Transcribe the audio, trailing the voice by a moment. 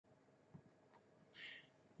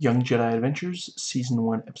Young Jedi Adventures, Season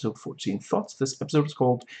 1, Episode 14. Thoughts? This episode is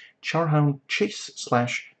called Charhound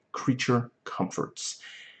Chase/Creature Comforts.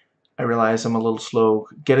 I realize I'm a little slow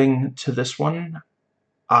getting to this one.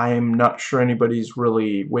 I'm not sure anybody's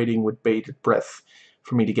really waiting with bated breath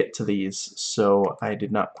for me to get to these, so I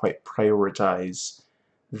did not quite prioritize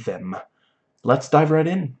them. Let's dive right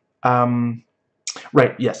in.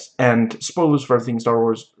 Right, yes, and spoilers for everything Star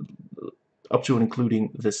Wars up to and including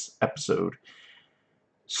this episode.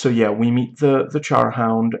 So yeah, we meet the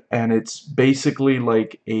Charhound, and it's basically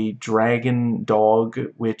like a dragon dog,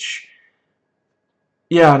 which,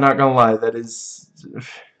 yeah, not gonna lie, that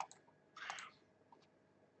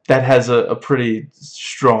has a pretty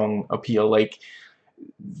strong appeal. Like,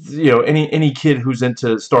 you know, any kid who's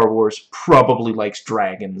into Star Wars probably likes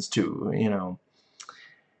dragons too, you know.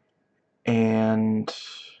 And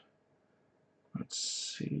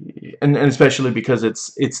let's see, and especially because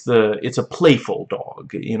it's a playful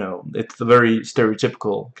dog, you know. It's the very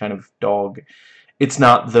stereotypical kind of dog. It's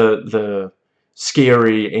not the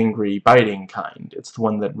scary, angry, biting kind. It's the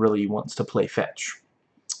one that really wants to play fetch.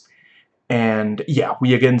 And yeah,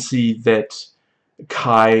 we again see that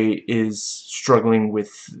Kai is struggling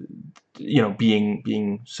with, you know,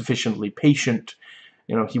 being sufficiently patient.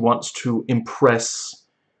 You know, he wants to impress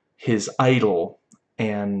his idol,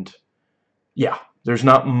 and yeah, there's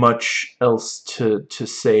not much else to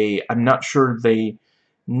say. I'm not sure they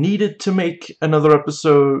needed to make another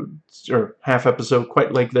episode or half episode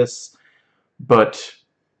quite like this, but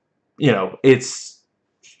you know, it's,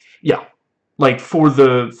 yeah, like for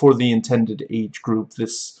the intended age group,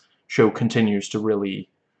 this show continues to really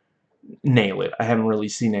nail it. I haven't really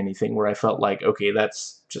seen anything where I felt like, okay,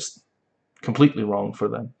 that's just completely wrong for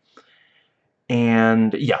them.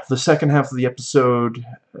 And yeah, the second half of the episode,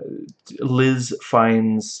 Liz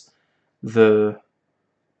finds the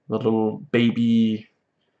little baby.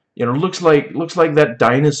 You know, looks like that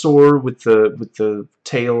dinosaur with the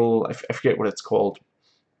tail. I forget what it's called.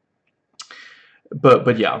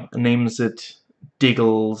 But yeah, names it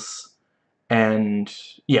Diggles, and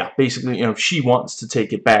yeah, basically, you know, she wants to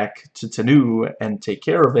take it back to Tanu and take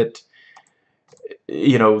care of it.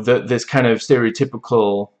 You know, this kind of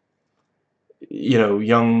stereotypical, you know,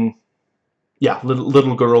 young, yeah,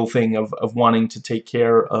 little girl thing of wanting to take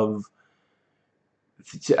care of,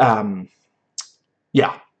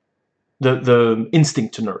 yeah, the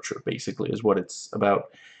instinct to nurture, basically, is what it's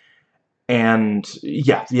about. And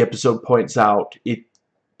yeah, the episode points out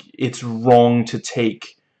it's wrong to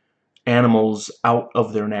take animals out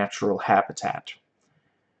of their natural habitat.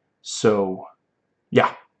 So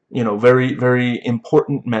yeah, you know, very, very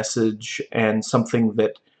important message, and something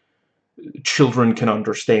that children can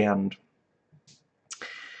understand.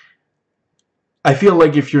 I feel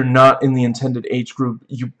like if you're not in the intended age group,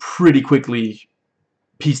 you pretty quickly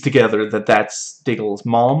piece together that that's Diggle's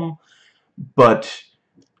mom. But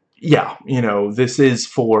yeah, you know, this is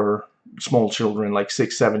for small children, like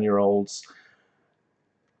 6, 7-year-olds.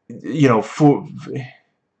 You know, for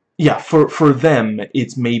them,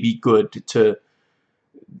 it's maybe good to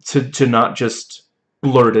not just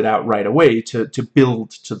blurt it out right away, to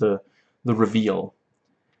build to the reveal.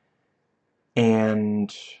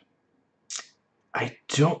 And I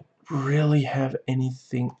don't really have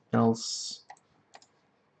anything else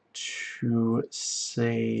to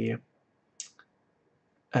say.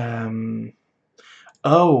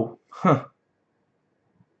 Oh, huh.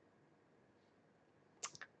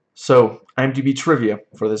 So, IMDb trivia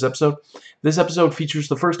for this episode. This episode features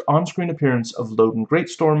the first on-screen appearance of Loden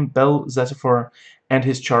Greatstorm, Bel Zettifor, and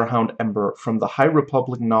his Charhound Ember from the High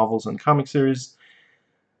Republic novels and comic series.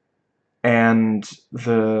 And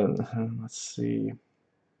let's see.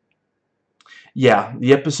 Yeah,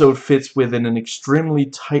 the episode fits within an extremely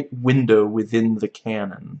tight window within the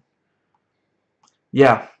canon.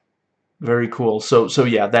 Yeah, very cool. So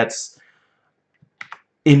yeah, that's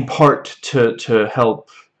in part to help,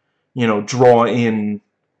 you know, draw in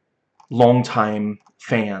longtime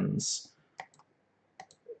fans.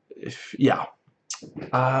 Yeah.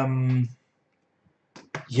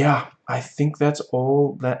 Yeah, I think that's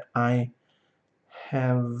all that I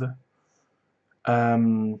have.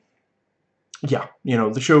 Yeah, you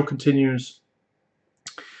know, the show continues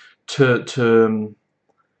to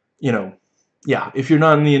you know, yeah, if you're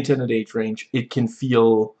not in the intended age range, it can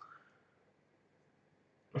feel,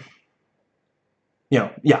 you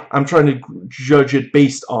know, yeah, I'm trying to judge it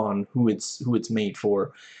based on who it's made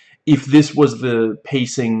for. If this was the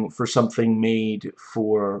pacing for something made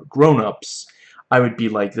for grown-ups, I would be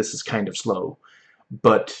like, this is kind of slow.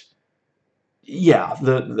 But yeah,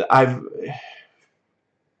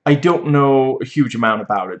 I don't know a huge amount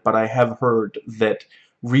about it, but I have heard that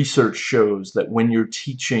research shows that when you're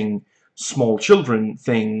teaching small children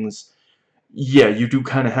things, yeah, you do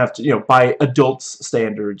kind of have to, you know, by adults'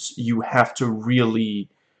 standards, you have to really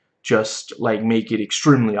just like make it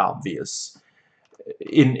extremely obvious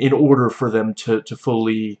in order for them to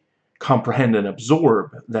fully comprehend and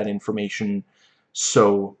absorb that information.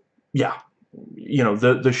 So yeah, you know,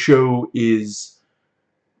 the show is,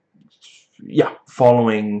 yeah,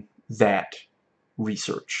 following that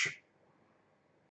research.